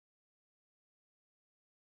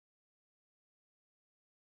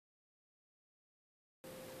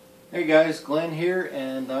Hey guys, Glenn here,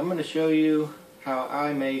 and I'm going to show you how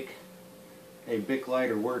I make a Bic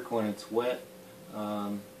lighter work when it's wet.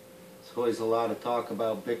 There's always a lot of talk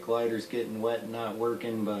about Bic lighters getting wet and not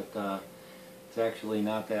working, but it's actually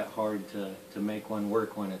not that hard to make one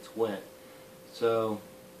work when it's wet. So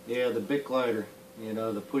yeah, the Bic lighter, you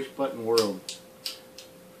know, the push button world.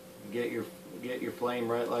 Get your flame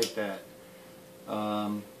right like that.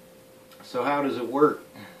 So how does it work?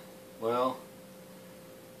 Well,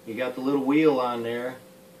 you got the little wheel on there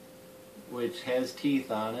which has teeth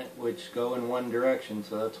on it which go in one direction,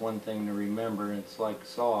 so that's one thing to remember. It's like a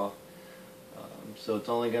saw, so it's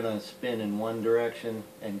only going to spin in one direction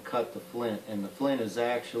and cut the flint, and the flint is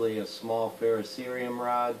actually a small ferrocerium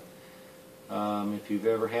rod. If you've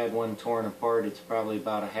ever had one torn apart, it's probably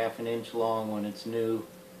about a ½ an inch long when it's new,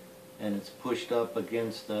 and it's pushed up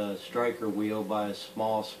against the striker wheel by a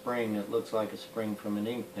small spring that looks like a spring from an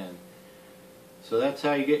ink pen. So that's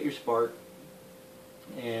how you get your spark.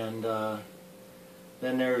 And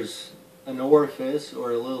then there's an orifice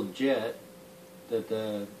or a little jet that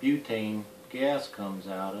the butane gas comes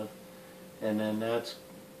out of, and then that's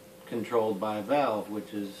controlled by a valve,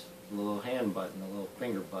 which is a little hand button, a little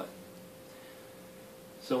finger button.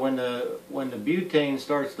 So when the butane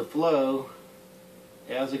starts to flow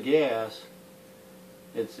as a gas,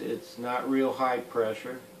 it's not real high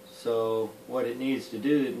pressure, so what it needs to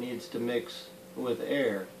do, it needs to mix with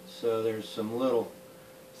air. So there's some little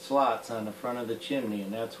slots on the front of the chimney,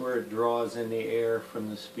 and that's where it draws in the air from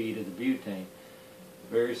the speed of the butane.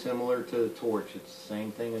 Very similar to the torch. It's the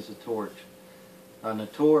same thing as a torch. On the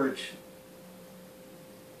torch,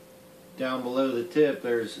 down below the tip,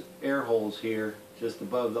 there's air holes here just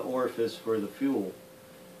above the orifice for the fuel.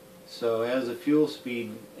 So as the fuel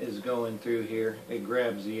speed is going through here, it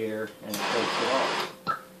grabs the air and it takes it off.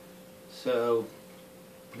 So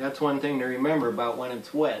that's one thing to remember about when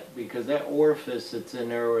it's wet, because that orifice that's in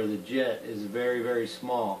there, or the jet, is very, very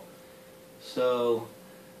small. So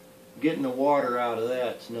getting the water out of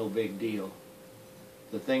that's no big deal.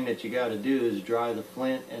 The thing that you got to do is dry the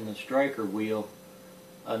flint and the striker wheel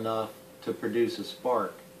enough to produce a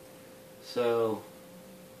spark. So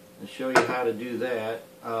I'll show you how to do that.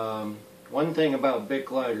 One thing about Bic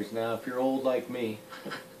lighters, now if you're old like me,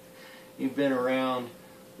 you've been around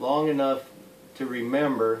long enough to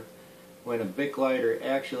remember when a Bic lighter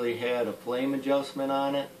actually had a flame adjustment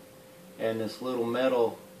on it and this little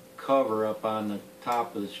metal cover up on the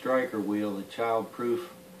top of the striker wheel, the child-proof,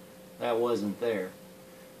 that wasn't there.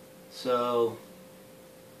 So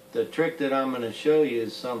the trick that I'm going to show you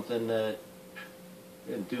is something that I've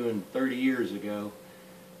been doing 30 years ago.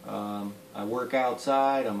 I work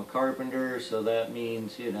outside, I'm a carpenter, so that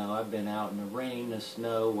means, you know, I've been out in the rain, the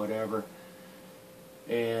snow, whatever.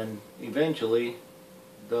 And eventually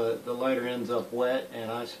the lighter ends up wet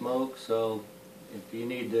and I smoke, so if you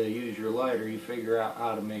need to use your lighter, you figure out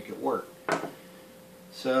how to make it work.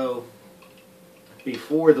 So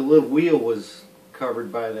before the little wheel was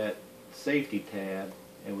covered by that safety tab,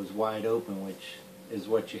 it was wide open, which is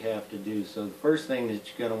what you have to do. So the first thing that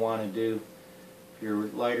you're going to want to do, if your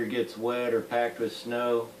lighter gets wet or packed with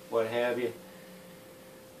snow, what have you,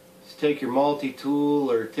 take your multi-tool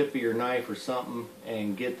or tip of your knife or something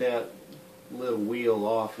and get that little wheel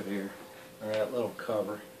off of there, or that little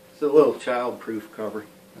cover. It's a little child-proof cover,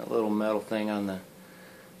 that little metal thing on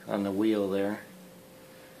the wheel there.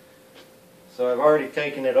 So I've already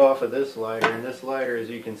taken it off of this lighter, and this lighter, as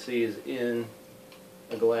you can see, is in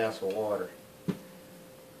a glass of water.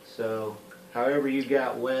 So however you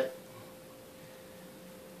got wet,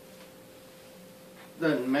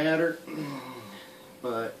 doesn't matter.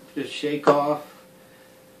 But just shake off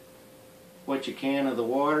what you can of the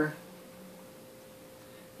water.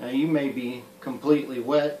 Now you may be completely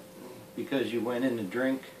wet because you went in to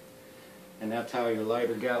drink and that's how your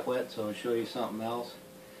lighter got wet, so I'll show you something else.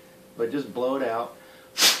 But just blow it out.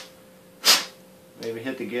 Maybe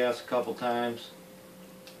hit the gas a couple times,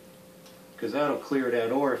 because that'll clear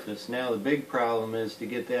that orifice. Now the big problem is to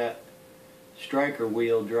get that striker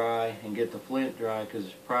wheel dry and get the flint dry, because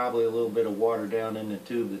there's probably a little bit of water down in the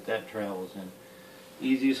tube that travels in.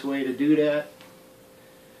 Easiest way to do that,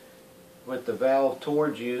 with the valve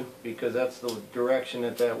towards you, because that's the direction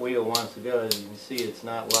that wheel wants to go. As you can see, it's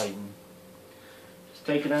not lighting. Just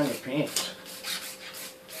take it on your pants.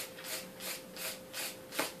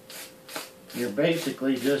 You're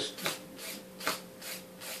basically just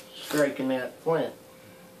striking that flint.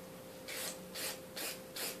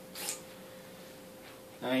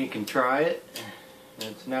 Now you can try it.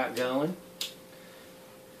 It's not going.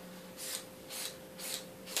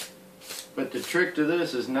 But the trick to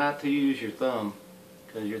this is not to use your thumb,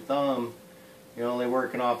 because your thumb You're only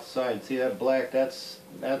working off the side. See that black? That's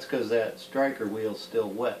because that striker wheel's still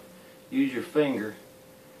wet. Use your finger.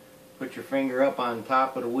 Put your finger up on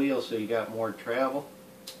top of the wheel so you got more travel.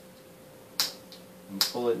 And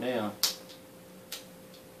pull it down.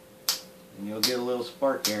 And you'll get a little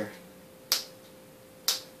spark there.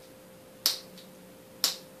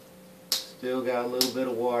 Still got a little bit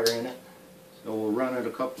of water in it. So we'll run it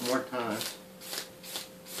a couple more times.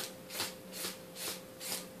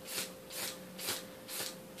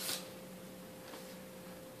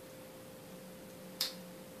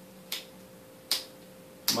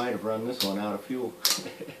 Might have run this one out of fuel.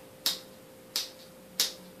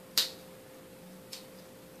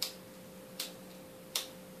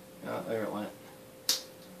 Oh, there it went.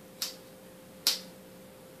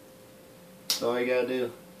 That's all you gotta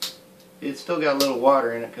do. It's still got a little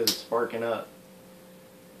water in it because it's sparking up.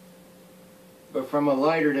 But from a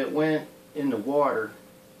lighter that went in the water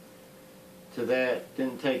to that,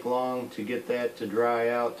 didn't take long to get that to dry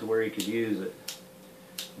out to where you could use it.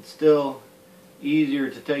 It's still easier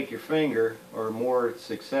to take your finger, or more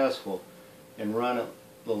successful, and run it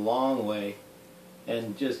the long way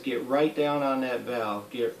and just get right down on that valve,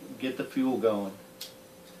 get the fuel going.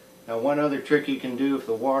 Now one other trick you can do if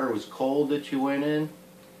the water was cold that you went in,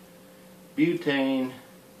 butane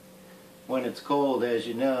when it's cold, as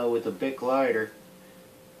you know, with a Bic lighter,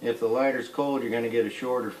 if the lighter's cold you're going to get a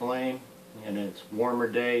shorter flame, and it's warmer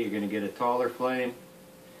day you're going to get a taller flame.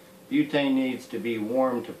 Butane needs to be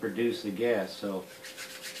warm to produce the gas, so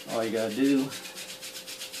all you gotta do,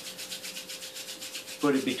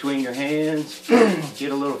 put it between your hands,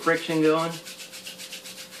 get a little friction going,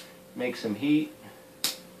 make some heat,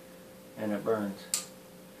 and it burns.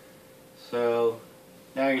 So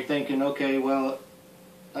now you're thinking, okay, well,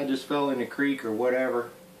 I just fell in a creek or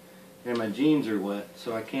whatever, and my jeans are wet,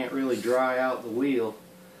 so I can't really dry out the wheel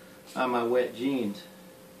on my wet jeans.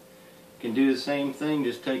 You can do the same thing,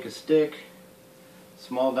 just take a stick,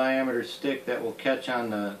 small diameter stick that will catch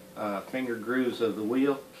on the finger grooves of the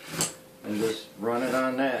wheel, and just run it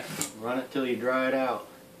on that. Run it till you dry it out.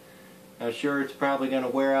 Now sure, it's probably going to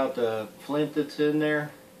wear out the flint that's in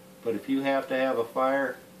there, but if you have to have a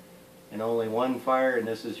fire, and only one fire, and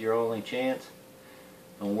this is your only chance,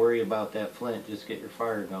 don't worry about that flint, just get your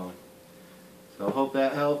fire going. So I hope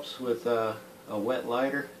that helps with a wet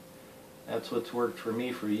lighter. That's what's worked for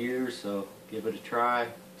me for years, so give it a try,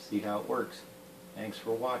 see how it works. Thanks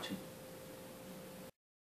for watching.